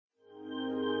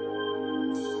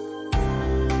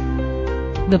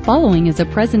The following is a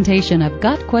presentation of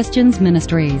Got Questions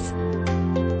Ministries.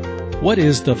 What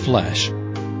is the flesh?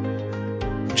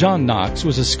 John Knox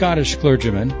was a Scottish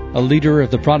clergyman, a leader of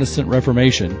the Protestant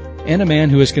Reformation, and a man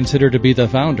who is considered to be the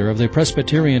founder of the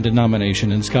Presbyterian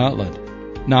denomination in Scotland.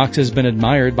 Knox has been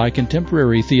admired by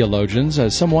contemporary theologians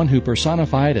as someone who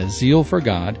personified a zeal for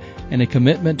God and a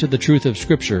commitment to the truth of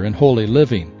Scripture and holy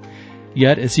living.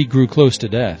 Yet, as he grew close to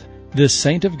death, this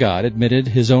saint of God admitted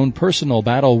his own personal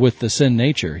battle with the sin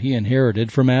nature he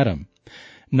inherited from Adam.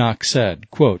 Knox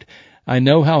said, quote, "I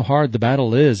know how hard the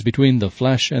battle is between the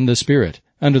flesh and the spirit,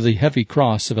 under the heavy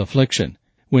cross of affliction,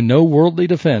 when no worldly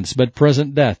defense but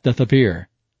present death doth appear.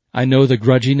 I know the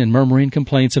grudging and murmuring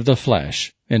complaints of the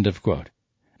flesh." End of quote.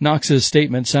 Knox's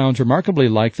statement sounds remarkably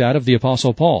like that of the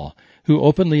Apostle Paul, who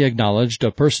openly acknowledged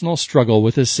a personal struggle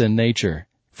with his sin nature.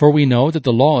 "For we know that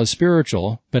the law is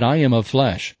spiritual, but I am of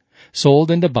flesh,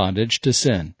 sold into bondage to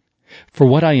sin. For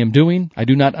what I am doing, I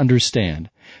do not understand.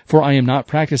 For I am not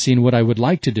practicing what I would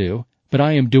like to do, but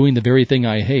I am doing the very thing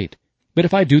I hate. But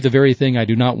if I do the very thing I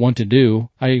do not want to do,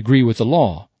 I agree with the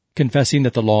law, confessing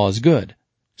that the law is good.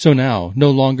 So now, no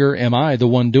longer am I the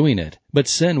one doing it, but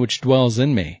sin which dwells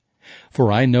in me. For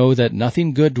I know that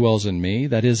nothing good dwells in me,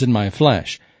 that is, in my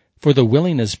flesh. For the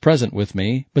willing is present with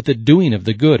me, but the doing of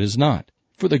the good is not.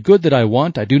 For the good that I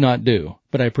want I do not do,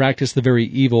 but I practice the very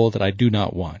evil that I do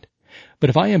not want. But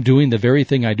if I am doing the very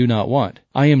thing I do not want,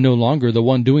 I am no longer the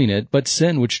one doing it, but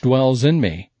sin which dwells in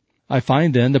me. I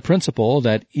find then the principle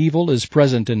that evil is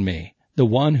present in me, the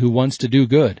one who wants to do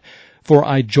good. For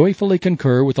I joyfully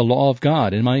concur with the law of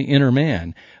God in my inner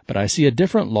man, but I see a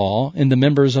different law in the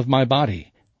members of my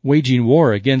body, waging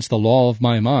war against the law of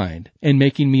my mind, and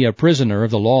making me a prisoner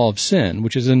of the law of sin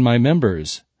which is in my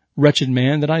members. Wretched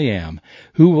man that I am,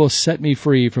 who will set me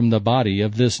free from the body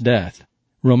of this death?"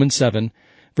 Romans 7,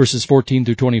 verses 14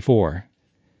 through 24.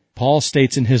 Paul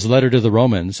states in his letter to the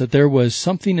Romans that there was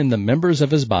something in the members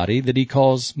of his body that he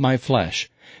calls my flesh,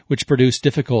 which produced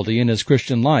difficulty in his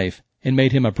Christian life and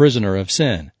made him a prisoner of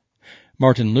sin.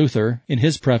 Martin Luther, in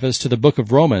his preface to the book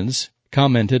of Romans,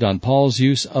 commented on Paul's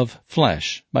use of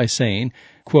flesh by saying,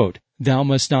 quote, "Thou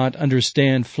must not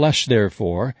understand flesh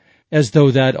therefore, as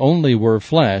though that only were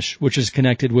flesh which is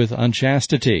connected with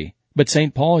unchastity. But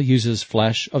St. Paul uses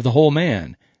flesh of the whole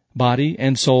man, body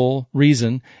and soul,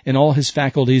 reason, and all his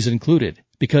faculties included,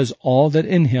 because all that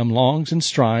in him longs and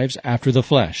strives after the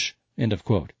flesh." End of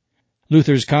quote.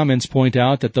 Luther's comments point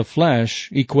out that the flesh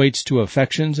equates to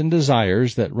affections and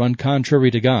desires that run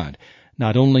contrary to God,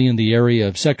 not only in the area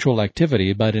of sexual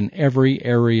activity, but in every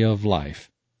area of life.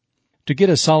 To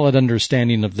get a solid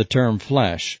understanding of the term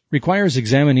flesh requires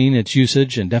examining its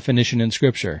usage and definition in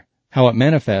Scripture, how it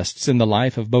manifests in the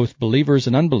life of both believers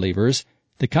and unbelievers,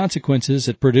 the consequences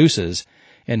it produces,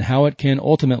 and how it can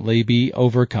ultimately be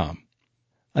overcome.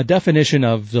 A definition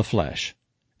of the flesh.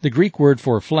 The Greek word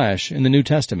for flesh in the New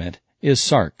Testament is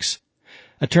sarx,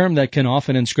 a term that can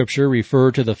often in Scripture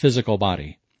refer to the physical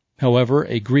body. However,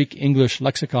 a Greek-English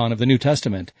lexicon of the New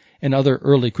Testament and other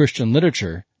early Christian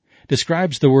literature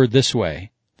describes the word this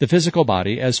way: the physical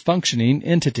body as functioning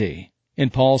entity. In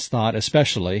Paul's thought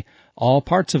especially, all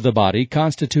parts of the body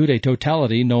constitute a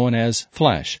totality known as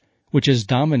flesh, which is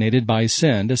dominated by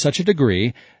sin to such a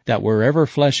degree that wherever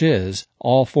flesh is,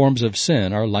 all forms of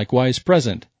sin are likewise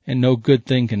present, and no good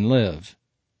thing can live.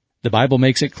 The Bible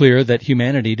makes it clear that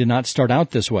humanity did not start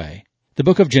out this way. The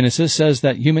book of Genesis says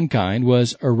that humankind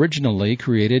was originally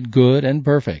created good and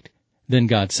perfect. Then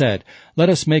God said, "Let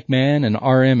us make man in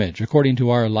our image, according to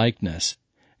our likeness."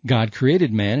 God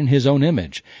created man in his own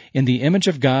image. In the image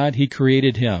of God he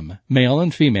created him. Male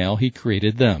and female he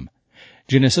created them.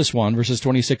 Genesis 1, verses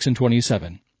 26 and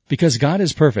 27. Because God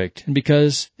is perfect, and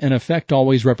because an effect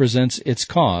always represents its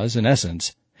cause and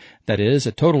essence, that is,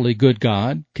 a totally good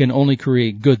God can only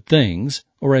create good things,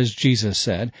 or as Jesus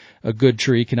said, a good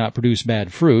tree cannot produce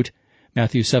bad fruit,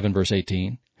 Matthew 7, verse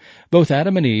 18. Both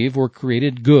Adam and Eve were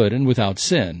created good and without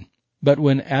sin. But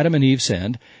when Adam and Eve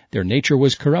sinned, their nature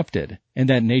was corrupted, and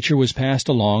that nature was passed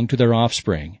along to their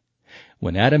offspring.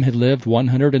 When Adam had lived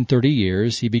 130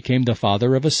 years, he became the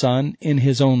father of a son in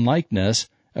his own likeness,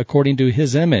 according to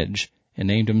his image, and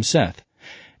named him Seth.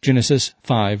 Genesis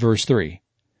 5, verse 3.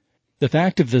 The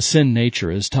fact of the sin nature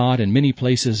is taught in many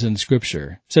places in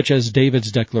Scripture, such as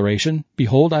David's declaration,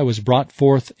 "Behold, I was brought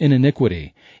forth in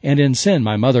iniquity, and in sin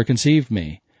my mother conceived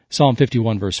me." Psalm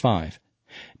 51, verse 5.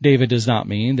 David does not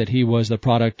mean that he was the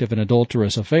product of an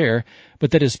adulterous affair,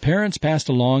 but that his parents passed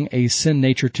along a sin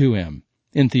nature to him.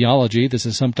 In theology, this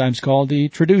is sometimes called the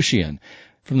traducian,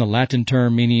 from the Latin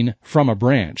term meaning "from a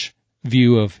branch,"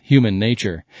 view of human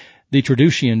nature. The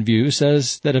Traducian view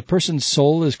says that a person's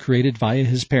soul is created via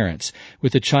his parents,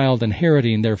 with the child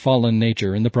inheriting their fallen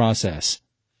nature in the process.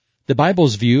 The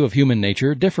Bible's view of human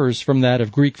nature differs from that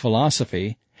of Greek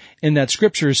philosophy in that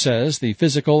Scripture says the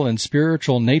physical and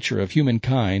spiritual nature of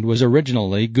humankind was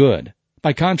originally good.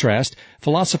 By contrast,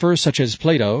 philosophers such as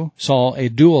Plato saw a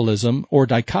dualism or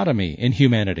dichotomy in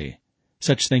humanity.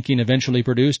 Such thinking eventually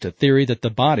produced a theory that the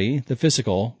body, the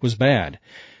physical, was bad,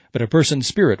 but a person's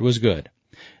spirit was good.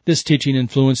 This teaching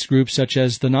influenced groups such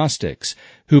as the Gnostics,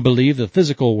 who believed the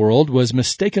physical world was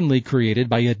mistakenly created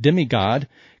by a demigod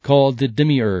called the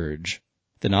Demiurge.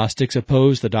 The Gnostics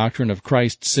opposed the doctrine of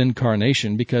Christ's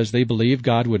incarnation because they believed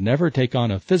God would never take on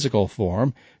a physical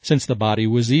form, since the body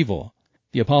was evil.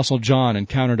 The Apostle John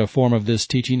encountered a form of this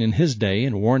teaching in his day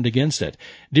and warned against it.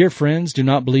 "Dear friends, do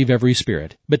not believe every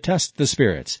spirit, but test the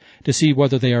spirits, to see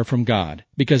whether they are from God,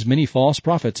 because many false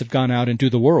prophets have gone out into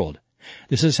the world."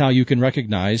 This is how you can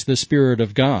recognize the Spirit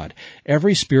of God.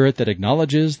 Every spirit that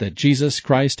acknowledges that Jesus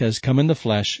Christ has come in the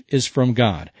flesh is from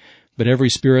God, but every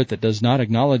spirit that does not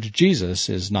acknowledge Jesus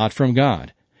is not from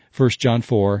God. 1 John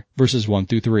 4, verses 1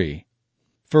 through 3.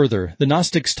 Further, the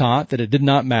Gnostics taught that it did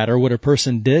not matter what a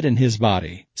person did in his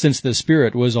body, since the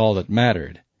spirit was all that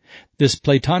mattered. This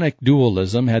Platonic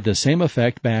dualism had the same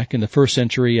effect back in the first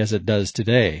century as it does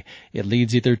today. It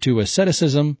leads either to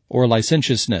asceticism or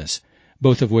licentiousness,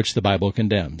 both of which the Bible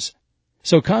condemns.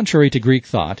 So contrary to Greek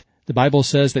thought, the Bible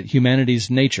says that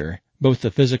humanity's nature, both the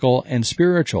physical and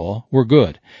spiritual, were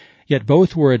good, yet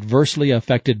both were adversely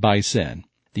affected by sin.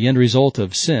 The end result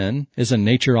of sin is a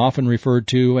nature often referred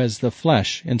to as the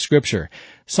flesh in Scripture,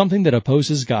 something that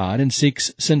opposes God and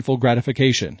seeks sinful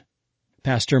gratification.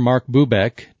 Pastor Mark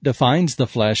Bubeck defines the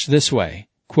flesh this way,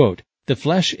 quote, "The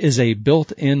flesh is a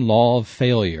built-in law of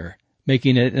failure,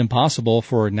 making it impossible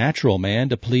for a natural man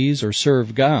to please or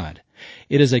serve God.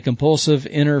 It is a compulsive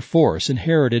inner force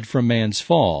inherited from man's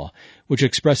fall, which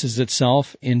expresses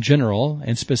itself in general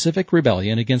and specific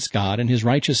rebellion against God and His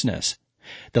righteousness.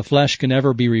 The flesh can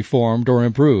never be reformed or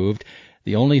improved.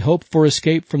 The only hope for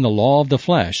escape from the law of the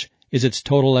flesh is its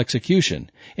total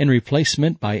execution and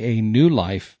replacement by a new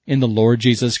life in the Lord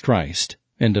Jesus Christ."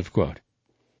 End of quote.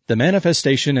 The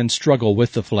manifestation and struggle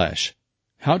with the flesh.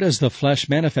 How does the flesh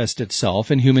manifest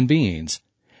itself in human beings?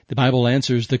 The Bible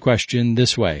answers the question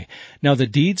this way: "Now the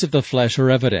deeds of the flesh are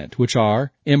evident, which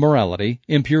are immorality,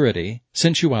 impurity,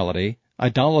 sensuality,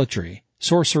 idolatry,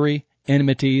 sorcery,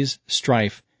 enmities,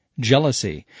 strife,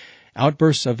 jealousy,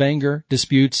 outbursts of anger,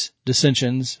 disputes,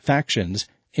 dissensions, factions,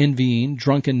 envying,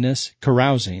 drunkenness,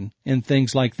 carousing, and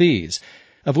things like these,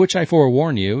 of which I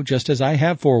forewarn you, just as I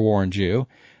have forewarned you,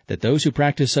 that those who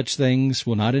practice such things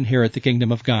will not inherit the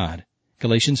kingdom of God."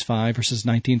 Galatians 5, verses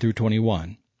 19 through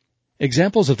 21.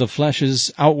 Examples of the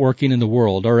flesh's outworking in the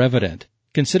world are evident.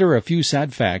 Consider a few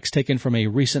sad facts taken from a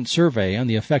recent survey on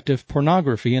the effect of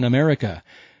pornography in America.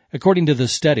 According to the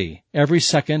study, every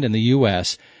second in the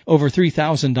U.S., over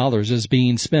 $3,000 is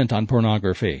being spent on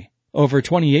pornography. Over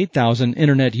 28,000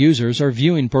 Internet users are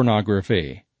viewing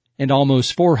pornography, and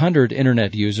almost 400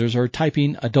 Internet users are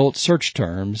typing adult search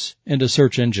terms into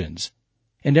search engines.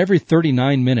 And every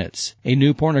 39 minutes, a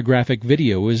new pornographic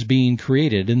video is being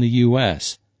created in the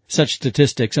U.S. Such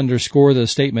statistics underscore the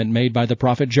statement made by the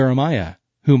prophet Jeremiah,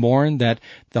 who mourned that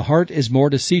the heart is more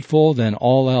deceitful than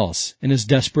all else and is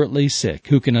desperately sick.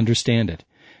 Who can understand it?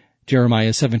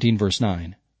 Jeremiah 17, verse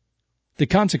 9. The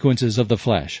consequences of the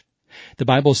flesh. The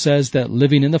Bible says that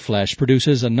living in the flesh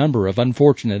produces a number of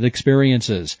unfortunate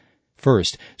experiences.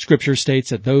 First, Scripture states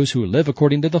that those who live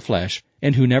according to the flesh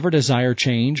and who never desire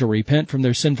change or repent from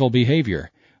their sinful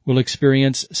behavior will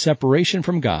experience separation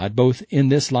from God both in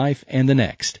this life and the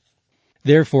next.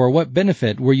 Therefore, what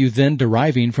benefit were you then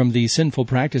deriving from these sinful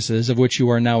practices of which you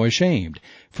are now ashamed?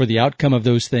 For the outcome of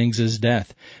those things is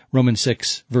death. Romans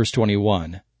 6, verse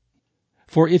 21.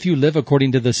 For if you live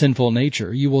according to the sinful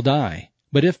nature, you will die.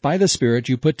 But if by the Spirit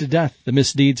you put to death the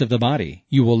misdeeds of the body,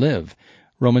 you will live.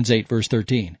 Romans 8, verse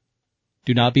 13.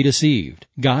 Do not be deceived.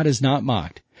 God is not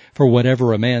mocked. For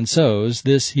whatever a man sows,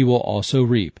 this he will also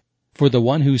reap. For the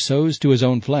one who sows to his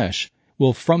own flesh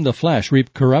will from the flesh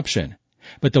reap corruption,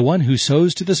 but the one who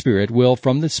sows to the Spirit will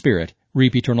from the Spirit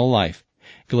reap eternal life.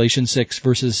 Galatians 6,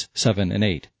 verses 7 and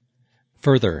 8.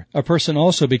 Further, a person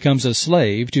also becomes a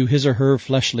slave to his or her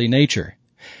fleshly nature.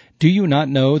 Do you not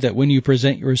know that when you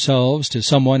present yourselves to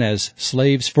someone as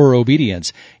slaves for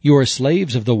obedience, you are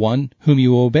slaves of the one whom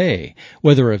you obey,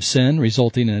 whether of sin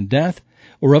resulting in death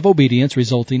or of obedience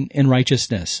resulting in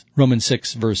righteousness? Romans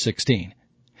 6, verse 16.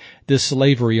 This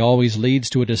slavery always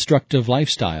leads to a destructive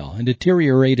lifestyle and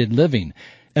deteriorated living,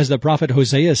 as the prophet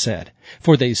Hosea said,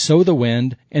 "For they sow the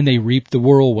wind and they reap the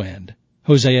whirlwind."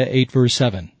 Hosea 8 verse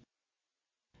 7.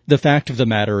 The fact of the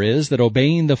matter is that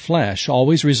obeying the flesh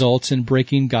always results in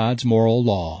breaking God's moral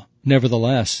law.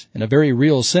 Nevertheless, in a very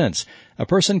real sense, a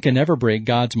person can never break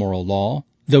God's moral law,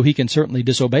 though he can certainly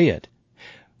disobey it.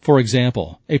 For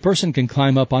example, a person can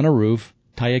climb up on a roof,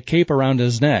 tie a cape around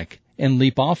his neck, and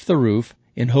leap off the roof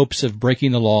in hopes of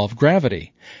breaking the law of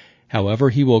gravity.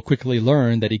 However, he will quickly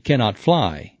learn that he cannot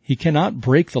fly. He cannot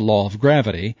break the law of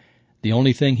gravity. The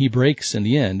only thing he breaks in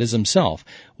the end is himself,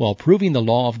 while proving the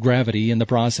law of gravity in the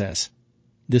process.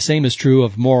 The same is true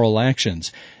of moral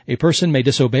actions. A person may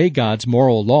disobey God's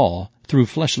moral law through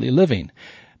fleshly living,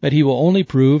 but he will only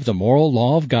prove the moral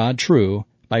law of God true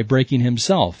by breaking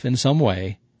himself in some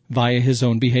way via his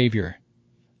own behavior.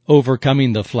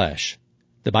 Overcoming the flesh.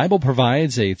 The Bible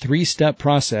provides a 3-step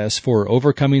process for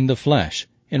overcoming the flesh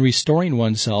and restoring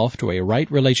oneself to a right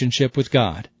relationship with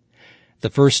God. The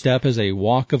first step is a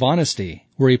walk of honesty,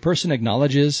 where a person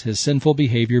acknowledges his sinful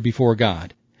behavior before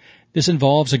God. This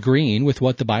involves agreeing with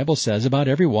what the Bible says about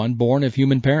everyone born of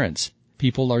human parents.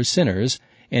 People are sinners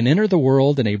and enter the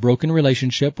world in a broken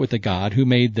relationship with the God who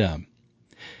made them.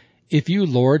 If you,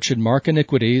 Lord, should mark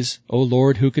iniquities, O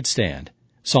Lord, who could stand?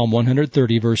 Psalm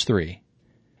 130, verse 3.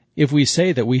 If we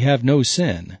say that we have no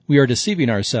sin, we are deceiving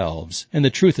ourselves, and the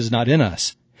truth is not in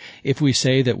us. If we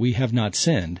say that we have not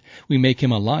sinned, we make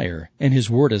him a liar, and his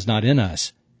word is not in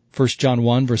us. 1 John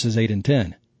 1, verses 8 and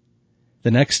 10.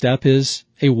 The next step is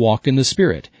a walk in the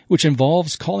Spirit, which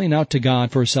involves calling out to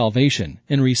God for salvation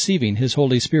and receiving His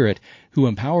Holy Spirit, who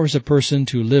empowers a person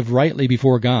to live rightly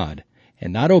before God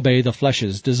and not obey the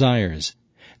flesh's desires.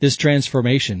 This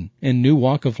transformation and new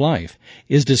walk of life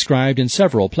is described in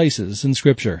several places in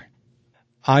Scripture.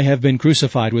 I have been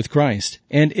crucified with Christ,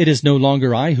 and it is no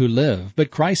longer I who live, but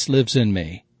Christ lives in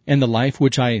me. And the life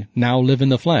which I now live in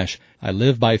the flesh, I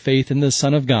live by faith in the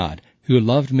Son of God, who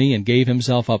loved me and gave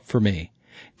himself up for me.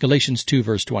 Galatians 2,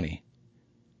 verse 20.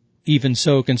 Even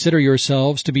so, consider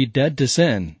yourselves to be dead to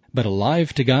sin, but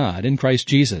alive to God in Christ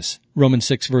Jesus. Romans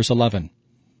 6, verse 11.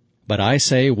 But I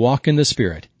say, walk in the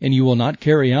Spirit, and you will not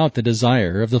carry out the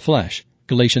desire of the flesh.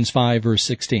 Galatians 5, verse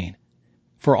 16.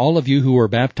 For all of you who were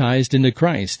baptized into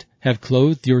Christ have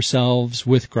clothed yourselves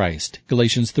with Christ.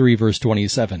 Galatians 3, verse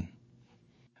 27.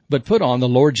 But put on the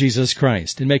Lord Jesus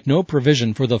Christ, and make no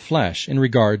provision for the flesh in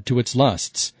regard to its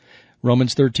lusts.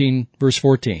 Romans 13, verse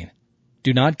 14.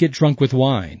 Do not get drunk with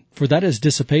wine, for that is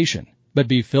dissipation, but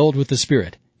be filled with the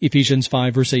Spirit. Ephesians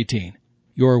 5, verse 18.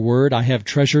 Your word I have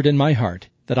treasured in my heart,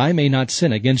 that I may not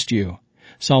sin against you.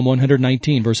 Psalm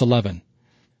 119, verse 11.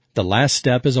 The last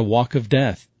step is a walk of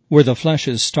death, where the flesh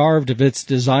is starved of its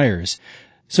desires,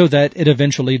 so that it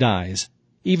eventually dies.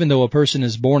 Even though a person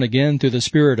is born again through the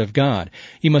Spirit of God,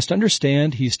 he must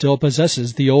understand he still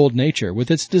possesses the old nature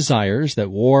with its desires that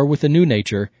war with the new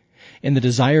nature and the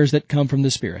desires that come from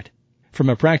the Spirit. From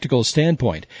a practical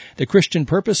standpoint, the Christian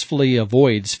purposefully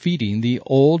avoids feeding the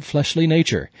old fleshly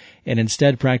nature and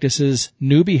instead practices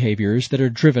new behaviors that are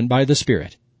driven by the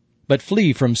Spirit. But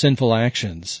flee from sinful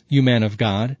actions, you man of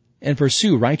God, and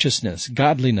pursue righteousness,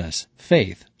 godliness,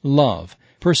 faith, love,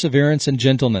 perseverance, and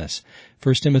gentleness.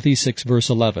 1 Timothy 6, verse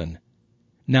 11.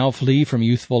 Now flee from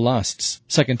youthful lusts.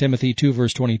 2 Timothy 2,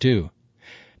 verse 22.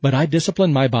 But I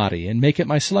discipline my body and make it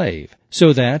my slave,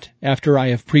 so that, after I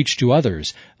have preached to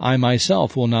others, I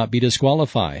myself will not be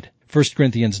disqualified. 1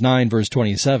 Corinthians 9, verse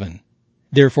 27.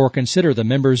 Therefore consider the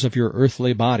members of your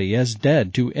earthly body as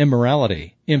dead to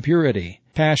immorality, impurity,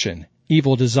 passion,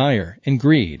 evil desire, and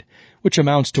greed, which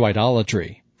amounts to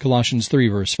idolatry. Colossians 3,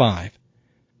 verse 5.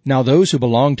 Now those who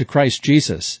belong to Christ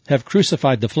Jesus have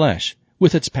crucified the flesh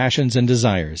with its passions and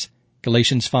desires.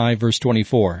 Galatians 5, verse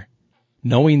 24.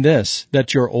 Knowing this,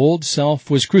 that your old self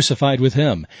was crucified with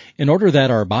him, in order that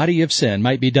our body of sin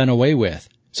might be done away with,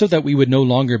 so that we would no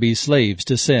longer be slaves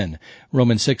to sin.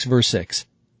 Romans 6, verse 6.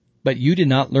 But you did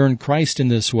not learn Christ in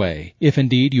this way, if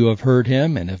indeed you have heard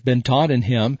him and have been taught in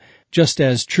him, just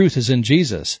as truth is in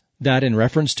Jesus, that in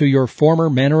reference to your former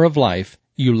manner of life,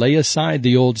 you lay aside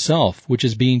the old self, which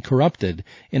is being corrupted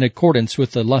in accordance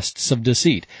with the lusts of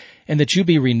deceit, and that you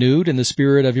be renewed in the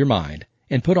spirit of your mind,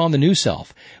 and put on the new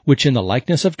self, which in the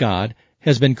likeness of God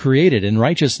has been created in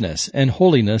righteousness and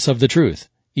holiness of the truth.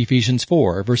 Ephesians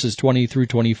 4, verses 20 through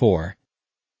 24.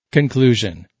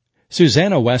 Conclusion.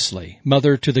 Susanna Wesley,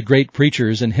 mother to the great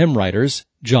preachers and hymn writers,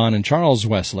 John and Charles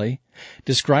Wesley,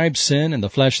 describes sin in the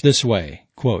flesh this way,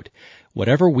 quote,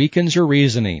 whatever weakens your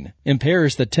reasoning,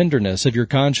 impairs the tenderness of your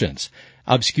conscience,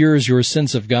 obscures your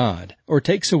sense of God, or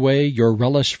takes away your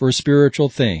relish for spiritual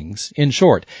things, in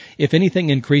short, if anything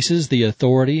increases the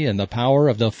authority and the power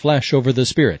of the flesh over the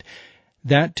Spirit,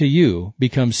 that to you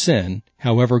becomes sin,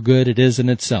 however good it is in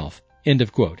itself. End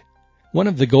of quote. One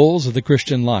of the goals of the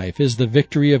Christian life is the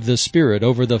victory of the Spirit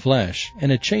over the flesh and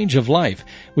a change of life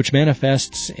which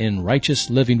manifests in righteous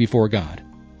living before God.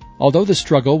 Although the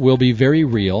struggle will be very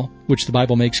real, which the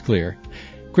Bible makes clear,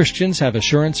 Christians have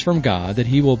assurance from God that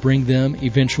He will bring them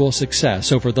eventual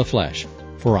success over the flesh.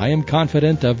 For I am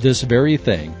confident of this very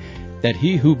thing, that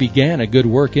He who began a good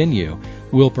work in you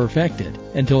will perfect it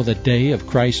until the day of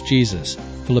Christ Jesus.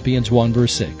 Philippians 1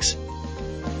 verse 6.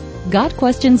 Got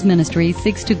Questions Ministry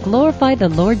seeks to glorify the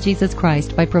Lord Jesus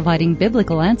Christ by providing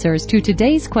biblical answers to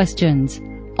today's questions.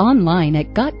 Online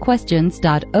at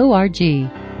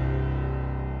gotquestions.org.